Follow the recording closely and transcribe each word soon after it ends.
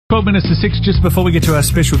12 minutes to 6, just before we get to our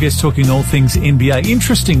special guest talking all things NBA.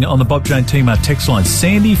 Interesting on the Bob Jane team text line,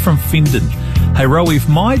 Sandy from Findon. Hey, Ro, if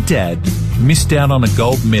my dad missed out on a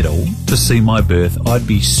gold medal to see my birth, I'd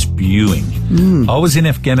be spewing. I was in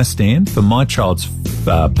Afghanistan for my child's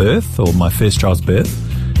birth, or my first child's birth,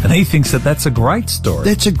 and he thinks that that's a great story.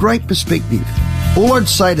 That's a great perspective. All I'd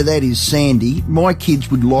say to that is, Sandy, my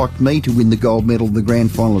kids would like me to win the gold medal in the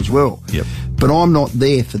grand final as well. Yep. But I'm not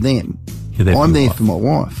there for them. I'm there for my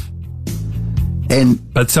wife.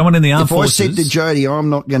 But someone in the armed forces... If I said to Jody, I'm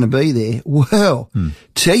not going to be there, well,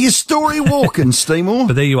 tell your story walking, Steemore.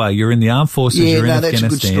 But there you are. You're in the armed forces. Yeah, you're in that's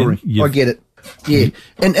Afghanistan. a good story. I get it. Yeah.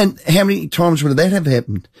 And how many times would that have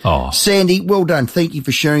happened? Oh. Sandy, well done. Thank you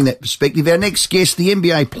for sharing that perspective. Our next guest, the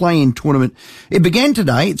NBA play-in tournament. It began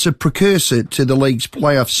today. It's a precursor to the league's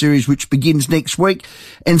playoff series, which begins next week.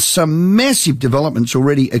 And some massive developments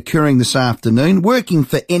already occurring this afternoon. Working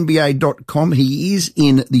for NBA.com, he is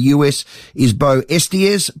in the US, is Bo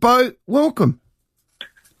Estiers. Bo, welcome.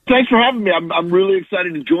 Thanks for having me. I'm really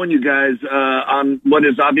excited to join you guys on what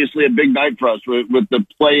is obviously a big night for us with the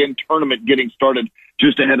play-in tournament getting started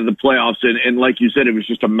just ahead of the playoffs. And like you said, it was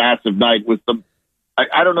just a massive night with some,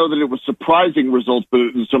 I don't know that it was surprising results, but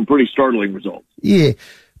it was some pretty startling results. Yeah.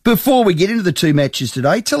 Before we get into the two matches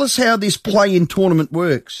today, tell us how this play-in tournament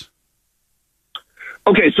works.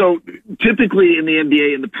 Okay, so typically in the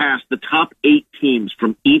NBA in the past, the top 8 teams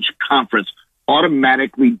from each conference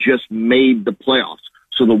automatically just made the playoffs.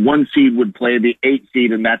 So the 1 seed would play the 8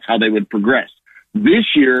 seed, and that's how they would progress. This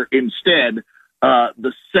year, instead,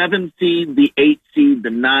 the 7 seed, the 8 seed,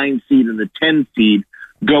 the 9 seed, and the 10 seed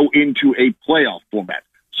go into a playoff format.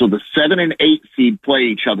 So the 7 and 8 seed play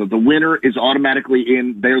each other. The winner is automatically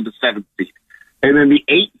in. They're the 7th seed. And then the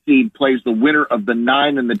 8 seed plays the winner of the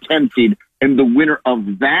 9 and the 10 seed, and the winner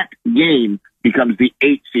of that game becomes the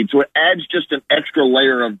 8 seed. So it adds just an extra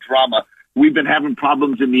layer of drama. We've been having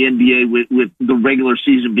problems in the NBA with the regular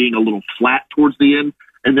season being a little flat towards the end,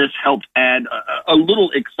 and this helps add a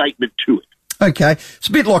little excitement to it. Okay. It's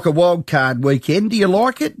a bit like a wild card weekend. Do you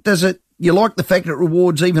like it? You like the fact that it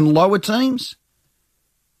rewards even lower teams?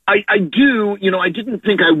 I do. You know, I didn't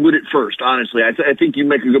think I would at first, honestly. I think you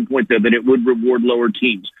make a good point there that it would reward lower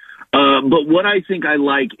teams. But what I think I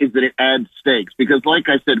like is that it adds stakes because, like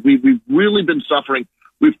I said, we've really been suffering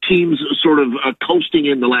with teams sort of coasting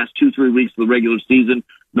in the last 2-3 weeks of the regular season.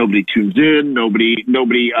 Nobody tunes in. Nobody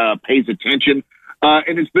pays attention.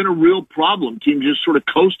 And it's been a real problem. Teams just sort of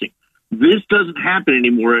coasting. This doesn't happen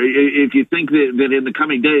anymore. If you think that in the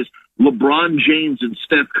coming days, LeBron James and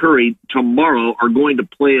Steph Curry tomorrow are going to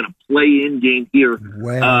play in a play-in game here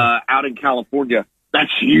out in California,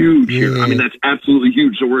 that's huge here. I mean, that's absolutely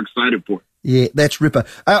huge. So we're excited for it. Yeah, that's ripper.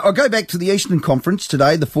 I'll go back to the Eastern Conference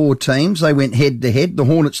today, the 4 teams. They went head-to-head, the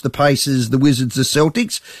Hornets, the Pacers, the Wizards, the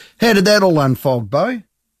Celtics. How did that all unfold, Bo?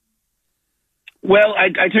 Well, I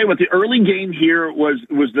tell you what, the early game here was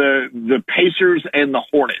the Pacers and the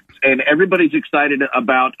Hornets, and everybody's excited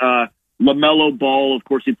about LaMelo Ball. Of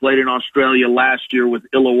course, he played in Australia last year with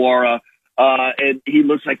Illawarra, and he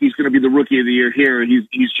looks like he's going to be the Rookie of the Year here.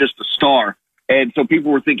 He's just a star. And so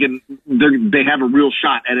people were thinking they have a real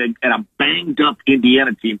shot at a banged-up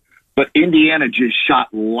Indiana team. But Indiana just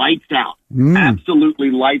shot lights out,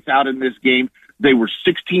 absolutely lights out in this game. They were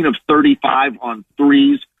 16 of 35 on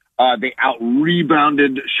threes. They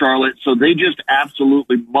out-rebounded Charlotte. So they just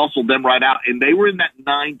absolutely muscled them right out. And they were in that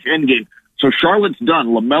 9-10 game. So Charlotte's done.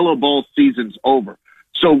 LaMelo Ball's season's over.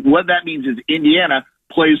 So what that means is Indiana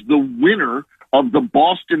plays the winner of the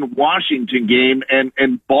Boston-Washington game,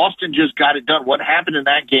 and Boston just got it done. What happened in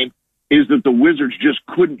that game is that the Wizards just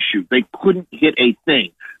couldn't shoot. They couldn't hit a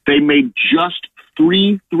thing. They made just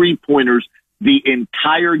 3 3-pointers the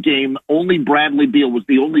entire game. Only Bradley Beal was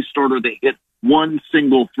the only starter that hit 1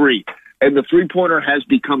 single 3. And the 3-pointer has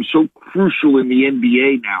become so crucial in the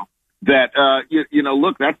NBA now that,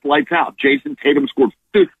 look, that's lights out. Jason Tatum scored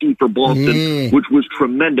 50 for Boston, which was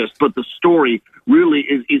tremendous. But the story really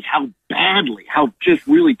is how just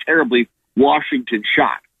really terribly Washington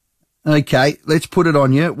shot. Okay, let's put it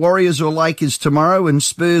on you. Warriors or Lakers tomorrow and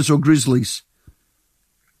Spurs or Grizzlies?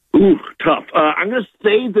 Ooh, tough. I'm going to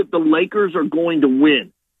say that the Lakers are going to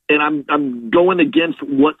win. And I'm going against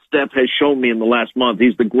what Steph has shown me in the last month.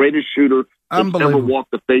 He's the greatest shooter that's ever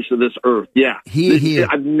walked the face of this earth. Yeah. Here.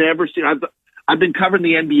 I've never seen I've been covering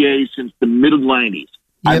the NBA since the mid-90s.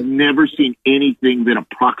 Yep. I've never seen anything that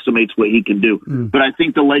approximates what he can do. But I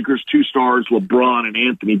think the Lakers' 2 stars, LeBron and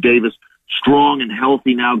Anthony Davis, strong and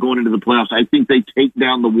healthy now going into the playoffs. I think they take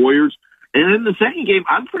down the Warriors. And in the second game,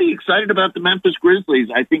 I'm pretty excited about the Memphis Grizzlies.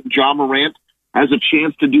 I think Ja Morant has a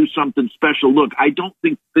chance to do something special. Look, I don't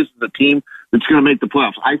think this is a team that's going to make the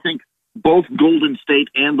playoffs. I think both Golden State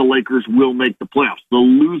and the Lakers will make the playoffs. The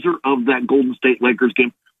loser of that Golden State-Lakers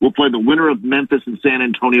game will play the winner of Memphis and San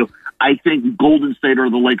Antonio. I think Golden State or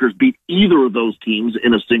the Lakers beat either of those teams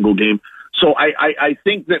in a single game. So I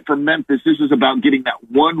think that for Memphis, this is about getting that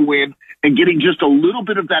one win and getting just a little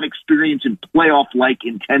bit of that experience in playoff-like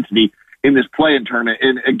intensity in this play-in tournament.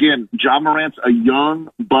 And again, Ja Morant's a young,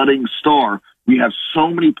 budding star. We have so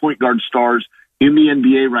many point guard stars in the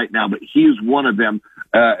NBA right now, but he is one of them.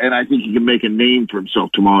 And I think he can make a name for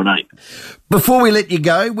himself tomorrow night. Before we let you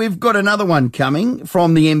go, we've got another one coming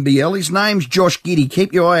from the NBL. His name's Josh Giddey.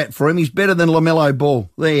 Keep your eye out for him. He's better than LaMelo Ball.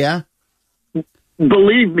 There you are.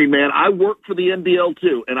 Believe me, man, I work for the NBL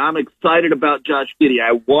too, and I'm excited about Josh Giddey.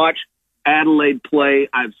 I watch Adelaide play.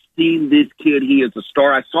 I've seen this kid. He is a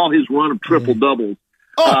star. I saw his run of triple-doubles,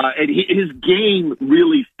 and his game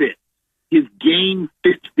really fits. His game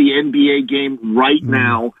fits the NBA game right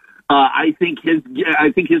now. I think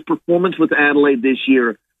his performance with Adelaide this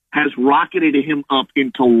year has rocketed him up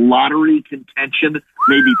into lottery contention,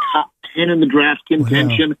 maybe top 10 in the draft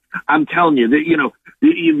contention. Wow. I'm telling you that,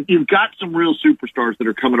 you've got some real superstars that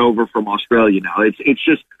are coming over from Australia now. It's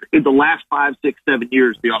just in the last 5, 6, 7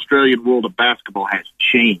 years, the Australian world of basketball has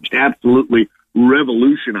changed, absolutely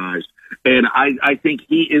revolutionized. And I think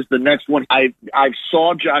he is the next one. I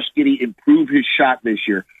saw Josh Giddey improve his shot this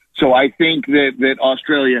year. So I think that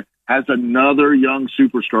Australia has another young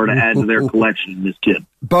superstar to add to their collection in this kid.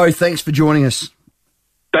 Bo, thanks for joining us.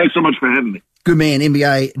 Thanks so much for having me. Good man,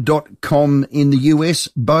 NBA.com in the US.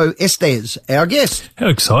 Bo Estes, our guest. How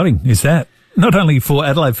exciting is that? Not only for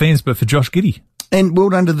Adelaide fans, but for Josh Giddey. And well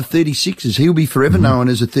done to the 36ers. He'll be forever known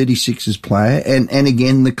as a 36ers player. And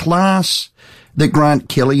again, the class that Grant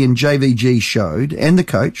Kelly and JVG showed, and the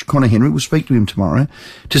coach, Connor Henry, we'll speak to him tomorrow,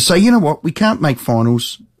 to say, you know what, we can't make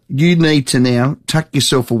finals. You need to now tuck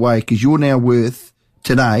yourself away because you're now worth,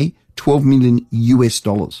 today, $12 million US.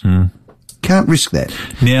 Can't risk that.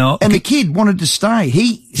 Now, and the kid wanted to stay.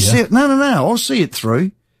 He said, no, I'll see it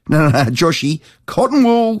through. No, Joshy, cotton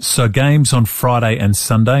wool. So games on Friday and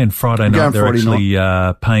Sunday, and Friday night they're actually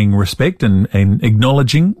paying respect and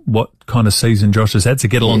acknowledging what kind of season Josh has had. So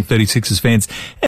get along, 36ers fans.